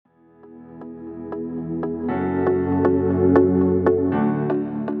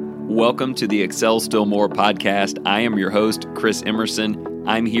Welcome to the Excel Still More podcast. I am your host, Chris Emerson.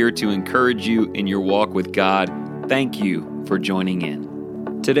 I'm here to encourage you in your walk with God. Thank you for joining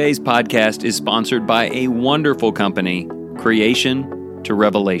in. Today's podcast is sponsored by a wonderful company, Creation to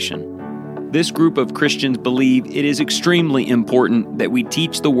Revelation. This group of Christians believe it is extremely important that we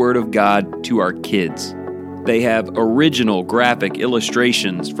teach the Word of God to our kids. They have original graphic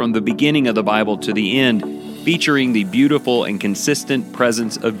illustrations from the beginning of the Bible to the end, featuring the beautiful and consistent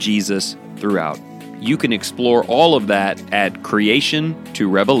presence of Jesus throughout. You can explore all of that at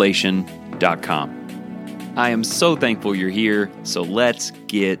creationtorevelation.com. I am so thankful you're here, so let's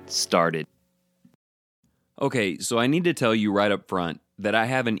get started. Okay, so I need to tell you right up front that I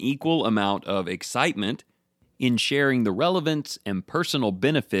have an equal amount of excitement in sharing the relevance and personal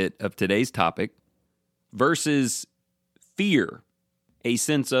benefit of today's topic versus fear, a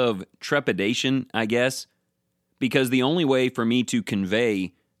sense of trepidation, I guess, because the only way for me to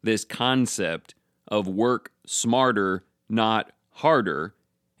convey this concept of work smarter, not harder,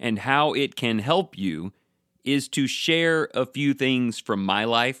 and how it can help you is to share a few things from my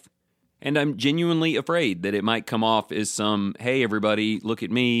life. And I'm genuinely afraid that it might come off as some, hey, everybody, look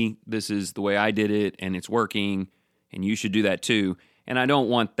at me. This is the way I did it, and it's working, and you should do that too. And I don't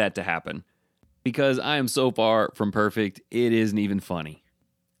want that to happen because I am so far from perfect, it isn't even funny.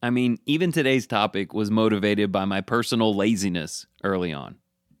 I mean, even today's topic was motivated by my personal laziness early on.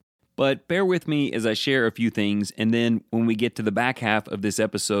 But bear with me as I share a few things, and then when we get to the back half of this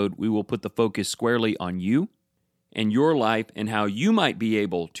episode, we will put the focus squarely on you and your life and how you might be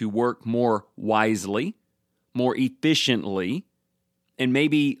able to work more wisely, more efficiently, and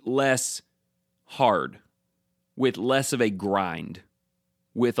maybe less hard, with less of a grind,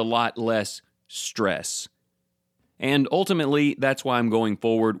 with a lot less stress. And ultimately, that's why I'm going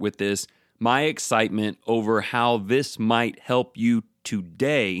forward with this. My excitement over how this might help you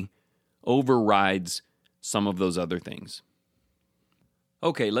today overrides some of those other things.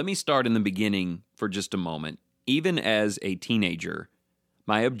 Okay, let me start in the beginning for just a moment. Even as a teenager,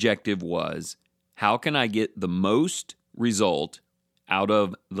 my objective was, how can I get the most result out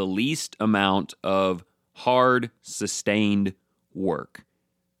of the least amount of hard, sustained work?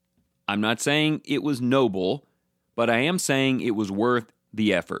 I'm not saying it was noble, but I am saying it was worth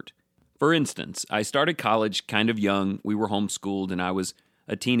the effort. For instance, I started college kind of young. We were homeschooled and I was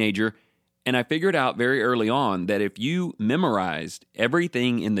a teenager. And I figured out very early on that if you memorized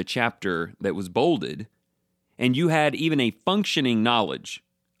everything in the chapter that was bolded, and you had even a functioning knowledge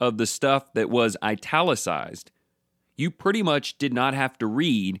of the stuff that was italicized, you pretty much did not have to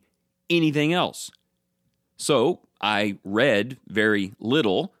read anything else. So I read very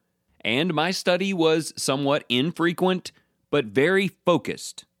little, and my study was somewhat infrequent, but very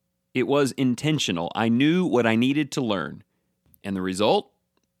focused. It was intentional. I knew what I needed to learn. And the result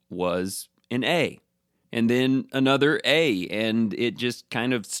was an A. And then another A, and it just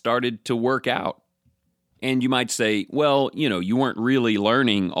kind of started to work out. And you might say, well, you weren't really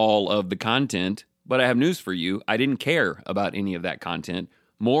learning all of the content, but I have news for you. I didn't care about any of that content.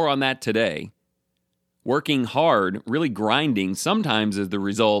 More on that today. Working hard, really grinding, sometimes is the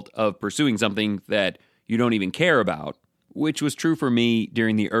result of pursuing something that you don't even care about, which was true for me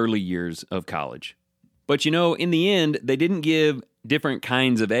during the early years of college. But in the end, they didn't give different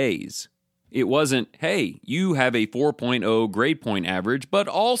kinds of A's. It wasn't, hey, you have a 4.0 grade point average, but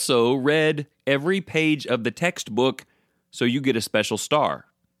also read every page of the textbook, so you get a special star.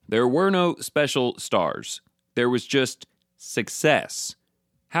 There were no special stars. There was just success.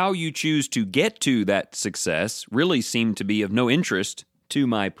 How you choose to get to that success really seemed to be of no interest to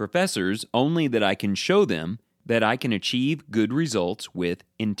my professors, only that I can show them that I can achieve good results with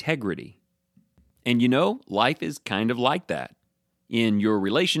integrity. And life is kind of like that. In your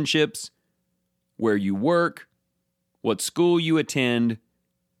relationships, where you work, what school you attend,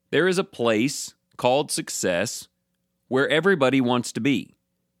 there is a place called success where everybody wants to be.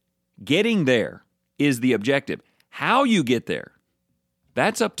 Getting there is the objective. How you get there,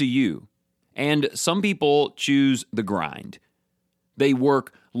 that's up to you. And some people choose the grind. They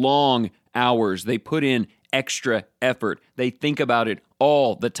work long hours. They put in extra effort. They think about it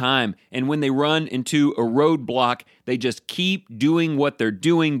all the time. And when they run into a roadblock, they just keep doing what they're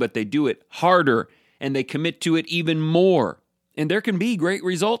doing, but they do it harder and they commit to it even more. And there can be great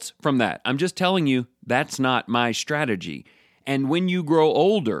results from that. I'm just telling you, that's not my strategy. And when you grow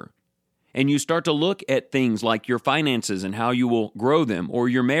older, and you start to look at things like your finances and how you will grow them, or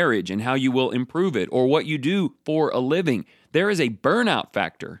your marriage and how you will improve it, or what you do for a living, there is a burnout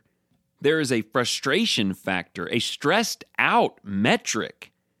factor. There is a frustration factor, a stressed out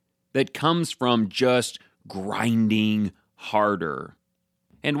metric that comes from just grinding harder.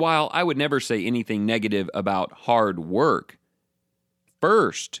 And while I would never say anything negative about hard work,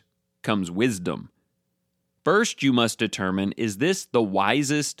 first comes wisdom. First, you must determine, is this the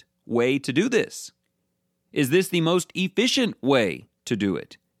wisest way to do this? Is this the most efficient way to do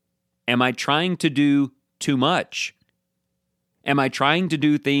it? Am I trying to do too much? Am I trying to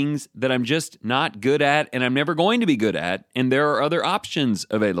do things that I'm just not good at and I'm never going to be good at, and there are other options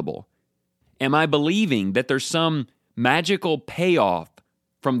available? Am I believing that there's some magical payoff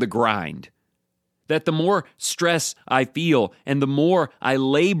from the grind? That the more stress I feel and the more I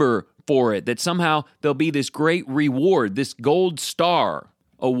labor for it, that somehow there'll be this great reward, this gold star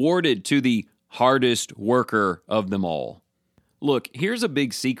awarded to the hardest worker of them all. Look, here's a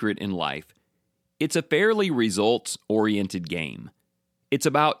big secret in life. It's a fairly results-oriented game. It's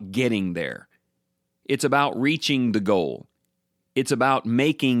about getting there. It's about reaching the goal. It's about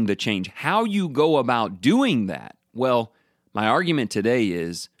making the change. How you go about doing that? Well, my argument today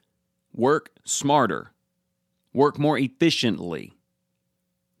is work smarter, work more efficiently,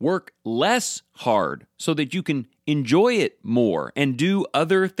 work less hard so that you can enjoy it more and do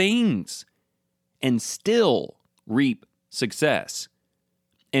other things and still reap success.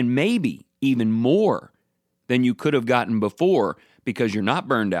 And maybe even more than you could have gotten before because you're not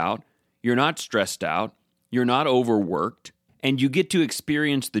burned out, you're not stressed out, you're not overworked, and you get to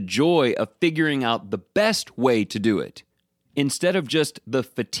experience the joy of figuring out the best way to do it instead of just the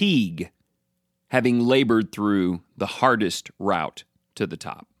fatigue having labored through the hardest route to the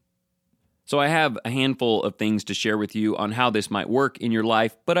top. So I have a handful of things to share with you on how this might work in your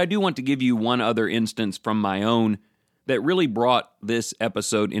life, but I do want to give you one other instance from my own that really brought this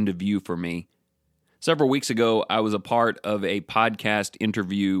episode into view for me. Several weeks ago, I was a part of a podcast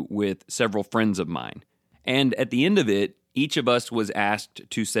interview with several friends of mine. And at the end of it, each of us was asked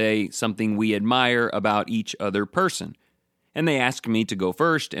to say something we admire about each other person. And they asked me to go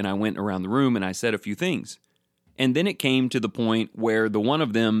first, and I went around the room and I said a few things. And then it came to the point where the one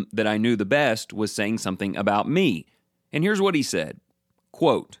of them that I knew the best was saying something about me. And here's what he said,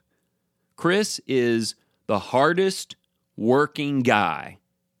 quote, "Chris is the hardest working guy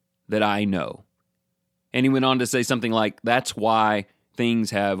that I know." And he went on to say something like, that's why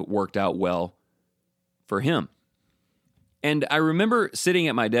things have worked out well for him. And I remember sitting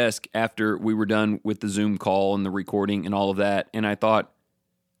at my desk after we were done with the Zoom call and the recording and all of that, and I thought,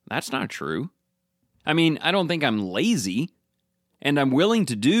 that's not true. I mean, I don't think I'm lazy, and I'm willing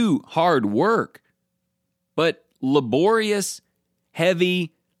to do hard work, but laborious,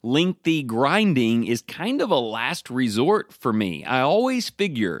 heavy, lengthy grinding is kind of a last resort for me. I always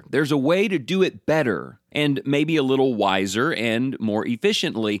figure there's a way to do it better and maybe a little wiser and more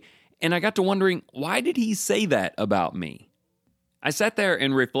efficiently. And I got to wondering, why did he say that about me? I sat there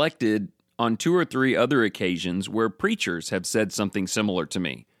and reflected on 2 or 3 other occasions where preachers have said something similar to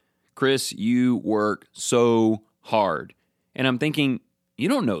me. Chris, you work so hard. And I'm thinking, you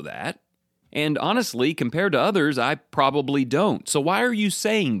don't know that. And honestly, compared to others, I probably don't. So why are you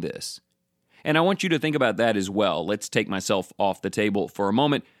saying this? And I want you to think about that as well. Let's take myself off the table for a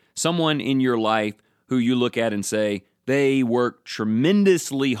moment. Someone in your life who you look at and say, they work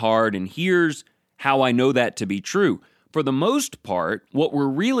tremendously hard, and here's how I know that to be true. For the most part, what we're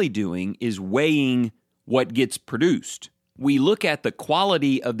really doing is weighing what gets produced. We look at the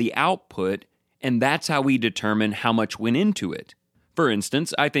quality of the output, and that's how we determine how much went into it. For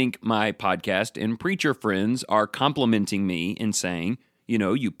instance, I think my podcast and preacher friends are complimenting me and saying, you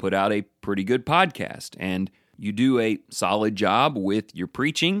know, you put out a pretty good podcast, and you do a solid job with your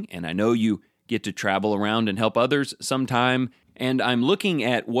preaching, and I know you get to travel around and help others sometime. And I'm looking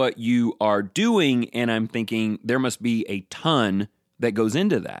at what you are doing, and I'm thinking there must be a ton that goes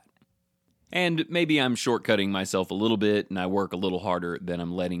into that. And maybe I'm shortcutting myself a little bit, and I work a little harder than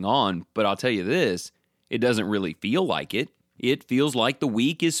I'm letting on, but I'll tell you this, it doesn't really feel like it. It feels like the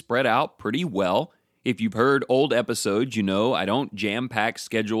week is spread out pretty well. If you've heard old episodes, you know I don't jam-pack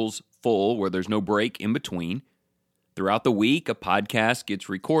schedules full where there's no break in between. Throughout the week, a podcast gets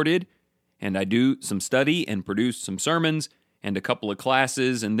recorded, and I do some study and produce some sermons and a couple of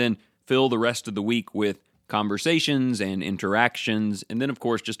classes, and then fill the rest of the week with conversations and interactions, and then, of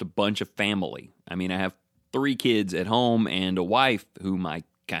course, just a bunch of family. I mean, I have 3 kids at home and a wife whom I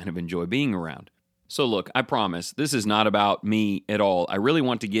kind of enjoy being around. So look, I promise, this is not about me at all. I really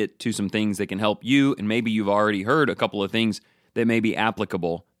want to get to some things that can help you, and maybe you've already heard a couple of things that may be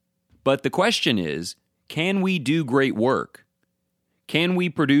applicable. But the question is, can we do great work? Can we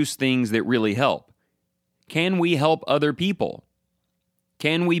produce things that really help? Can we help other people?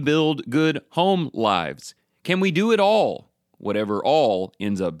 Can we build good home lives? Can we do it all, whatever all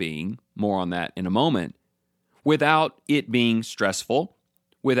ends up being, more on that in a moment, without it being stressful,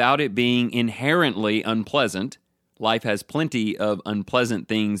 without it being inherently unpleasant. Life has plenty of unpleasant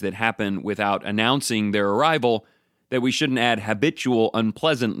things that happen without announcing their arrival, that we shouldn't add habitual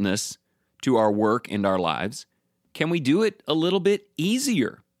unpleasantness to our work and our lives. Can we do it a little bit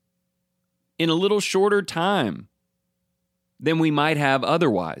easier, in a little shorter time than we might have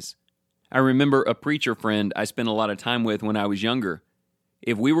otherwise? I remember a preacher friend I spent a lot of time with when I was younger.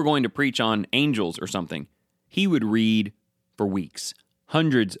 If we were going to preach on angels or something, he would read for weeks,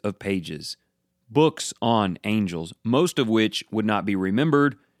 hundreds of pages, books on angels, most of which would not be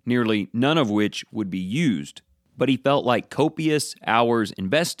remembered, nearly none of which would be used. But he felt like copious hours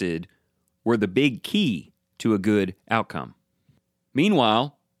invested were the big key to a good outcome.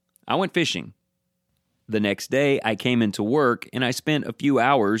 Meanwhile, I went fishing. The next day, I came into work and I spent a few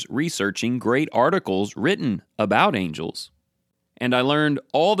hours researching great articles written about angels. And I learned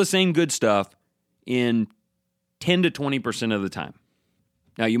all the same good stuff in 10 to 20% of the time.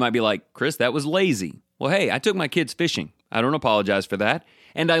 Now, you might be like, Chris, that was lazy. Well, hey, I took my kids fishing. I don't apologize for that.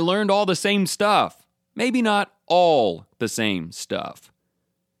 And I learned all the same stuff. Maybe not all the same stuff.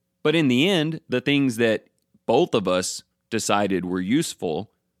 But in the end, the things that both of us decided were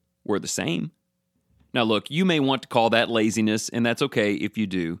useful were the same. Now, look, you may want to call that laziness, and that's okay if you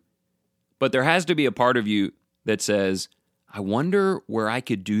do. But there has to be a part of you that says, I wonder where I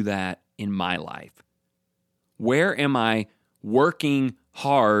could do that in my life. Where am I working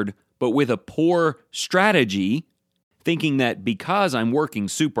hard, but with a poor strategy, thinking that because I'm working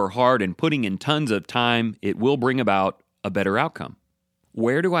super hard and putting in tons of time, it will bring about a better outcome?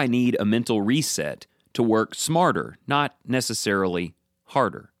 Where do I need a mental reset to work smarter, not necessarily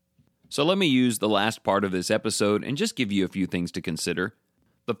harder? So let me use the last part of this episode and just give you a few things to consider.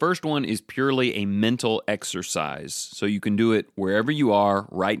 The first one is purely a mental exercise, so you can do it wherever you are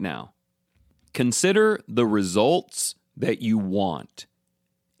right now. Consider the results that you want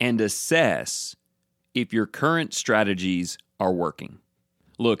and assess if your current strategies are working.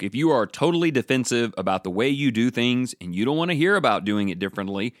 Look, if you are totally defensive about the way you do things and you don't want to hear about doing it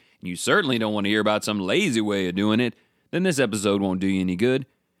differently, and you certainly don't want to hear about some lazy way of doing it, then this episode won't do you any good.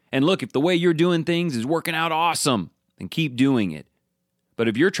 And look, if the way you're doing things is working out awesome, then keep doing it. But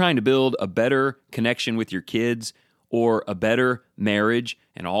if you're trying to build a better connection with your kids or a better marriage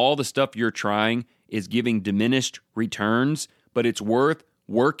and all the stuff you're trying is giving diminished returns, but it's worth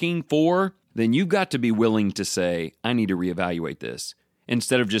working for, then you've got to be willing to say, I need to reevaluate this,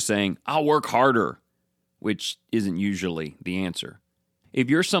 instead of just saying, I'll work harder, which isn't usually the answer. If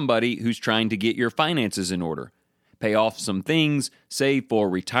you're somebody who's trying to get your finances in order, pay off some things, save for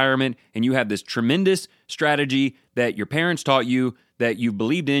retirement, and you have this tremendous strategy that your parents taught you, that you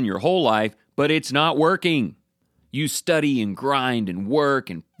believed in your whole life, but it's not working. You study and grind and work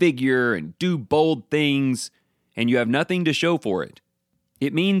and figure and do bold things, and you have nothing to show for it.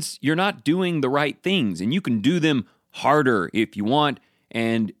 It means you're not doing the right things, and you can do them harder if you want,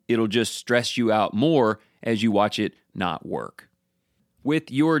 and it'll just stress you out more as you watch it not work. With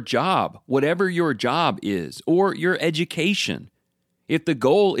your job, whatever your job is, or your education, if the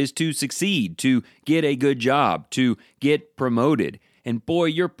goal is to succeed, to get a good job, to get promoted, and boy,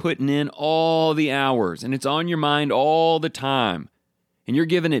 you're putting in all the hours, and it's on your mind all the time, and you're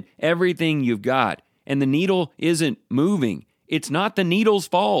giving it everything you've got, and the needle isn't moving, it's not the needle's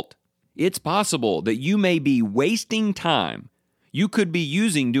fault. It's possible that you may be wasting time you could be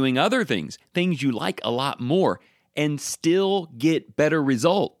using doing other things you like a lot more, and still get better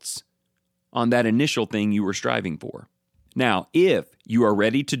results on that initial thing you were striving for. Now, if you are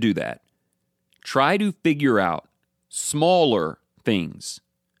ready to do that, try to figure out smaller things,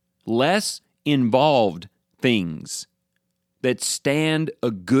 less involved things that stand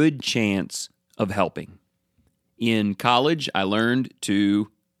a good chance of helping. In college, I learned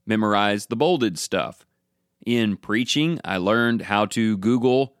to memorize the bolded stuff. In preaching, I learned how to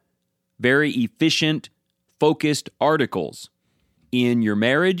Google very efficient, focused articles. In your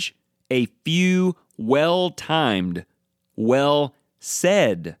marriage, a few well-timed,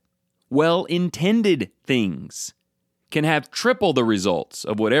 well-said, well-intended things can have triple the results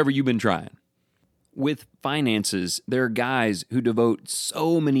of whatever you've been trying. With finances, there are guys who devote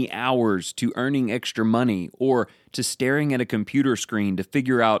so many hours to earning extra money or to staring at a computer screen to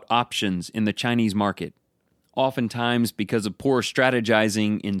figure out options in the Chinese market. Oftentimes, because of poor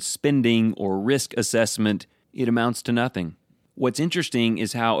strategizing in spending or risk assessment, it amounts to nothing. What's interesting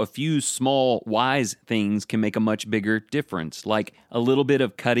is how a few small, wise things can make a much bigger difference, like a little bit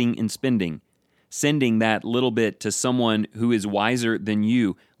of cutting and spending. Sending that little bit to someone who is wiser than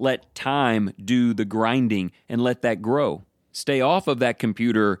you. Let time do the grinding and let that grow. Stay off of that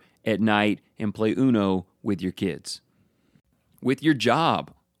computer at night and play Uno with your kids. with your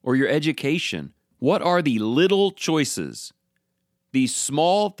job or your education? What are the little choices, these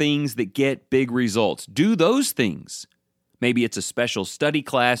small things that get big results? Do those things. Maybe it's a special study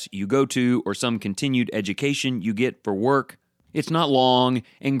class you go to or some continued education you get for work. It's not long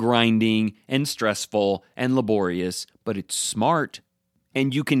and grinding and stressful and laborious, but it's smart.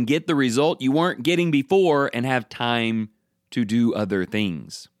 And you can get the result you weren't getting before and have time to do other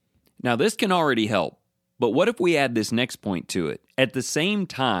things. Now, this can already help, but what if we add this next point to it? At the same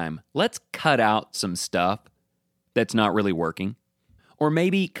time, let's cut out some stuff that's not really working. Or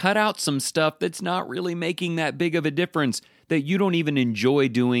maybe cut out some stuff that's not really making that big of a difference that you don't even enjoy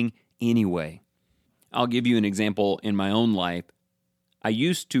doing anyway. I'll give you an example in my own life. I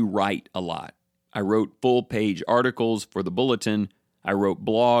used to write a lot. I wrote full-page articles for the Bulletin. I wrote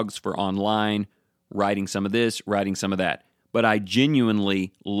blogs for online, writing some of this, writing some of that. But I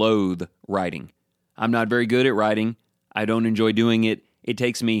genuinely loathe writing. I'm not very good at writing. I don't enjoy doing it. It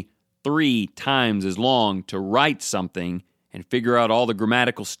takes me 3 times as long to write something and figure out all the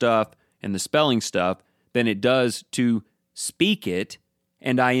grammatical stuff and the spelling stuff than it does to speak it,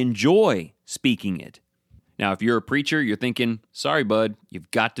 and I enjoy speaking it. Now, if you're a preacher, you're thinking, sorry, bud,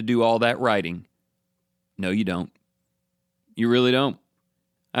 you've got to do all that writing. No, you don't. You really don't.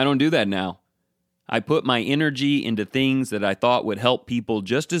 I don't do that now. I put my energy into things that I thought would help people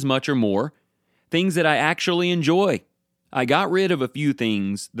just as much or more, things that I actually enjoy. I got rid of a few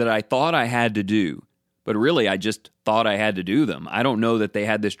things that I thought I had to do, but really I just thought I had to do them. I don't know that they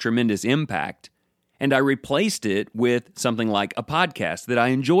had this tremendous impact, and I replaced it with something like a podcast that I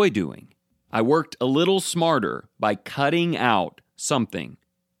enjoy doing. I worked a little smarter by cutting out something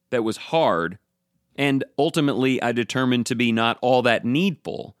that was hard, and ultimately I determined to be not all that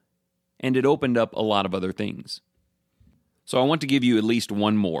needful, and it opened up a lot of other things. So I want to give you at least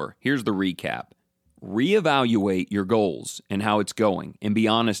one more. Here's the recap. Reevaluate your goals and how it's going, and be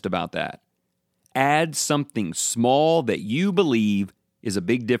honest about that. Add something small that you believe is a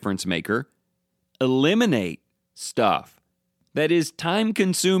big difference maker. Eliminate stuff that is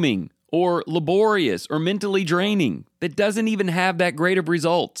time-consuming or laborious or mentally draining that doesn't even have that great of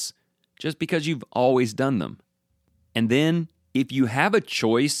results just because you've always done them. And then, if you have a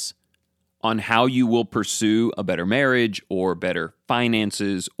choice on how you will pursue a better marriage or better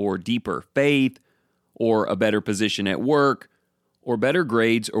finances or deeper faith or a better position at work or better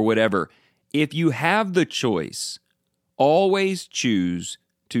grades or whatever, if you have the choice, always choose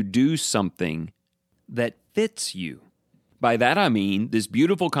to do something that fits you. By that I mean this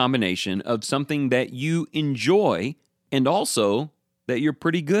beautiful combination of something that you enjoy and also that you're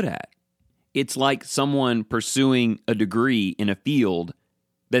pretty good at. It's like someone pursuing a degree in a field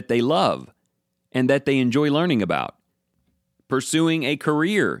that they love and that they enjoy learning about. Pursuing a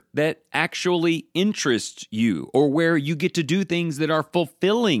career that actually interests you or where you get to do things that are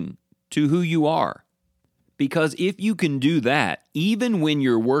fulfilling to who you are. Because if you can do that, even when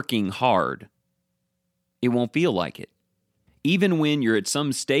you're working hard, it won't feel like it. Even when you're at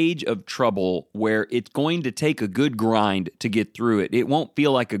some stage of trouble where it's going to take a good grind to get through it, it won't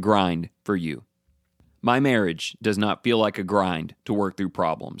feel like a grind for you. My marriage does not feel like a grind to work through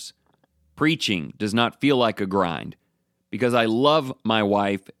problems. Preaching does not feel like a grind because I love my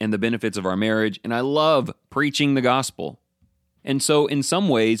wife and the benefits of our marriage, and I love preaching the gospel. And so in some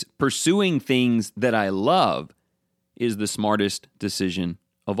ways, pursuing things that I love is the smartest decision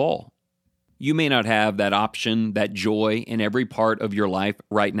of all. You may not have that option, that joy in every part of your life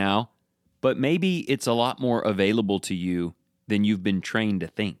right now, but maybe it's a lot more available to you than you've been trained to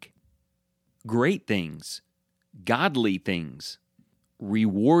think. Great things, godly things,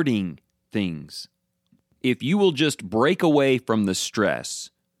 rewarding things. If you will just break away from the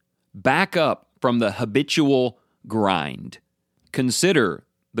stress, back up from the habitual grind, consider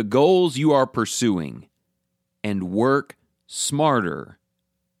the goals you are pursuing, and work smarter,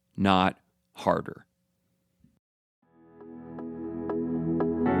 not harder.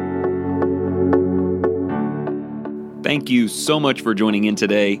 Thank you so much for joining in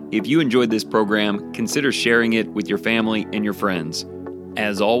today. If you enjoyed this program, consider sharing it with your family and your friends.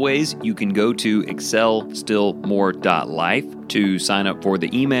 As always, you can go to excelstillmore.life to sign up for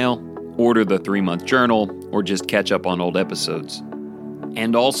the email, order the 3-month journal, or just catch up on old episodes.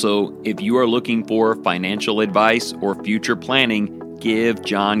 And also, if you are looking for financial advice or future planning, give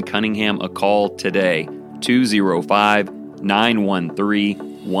John Cunningham a call today,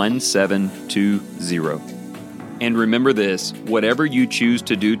 205-913-1720. And remember this, whatever you choose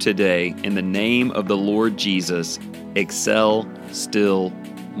to do today, in the name of the Lord Jesus, excel still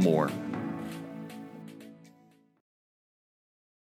more.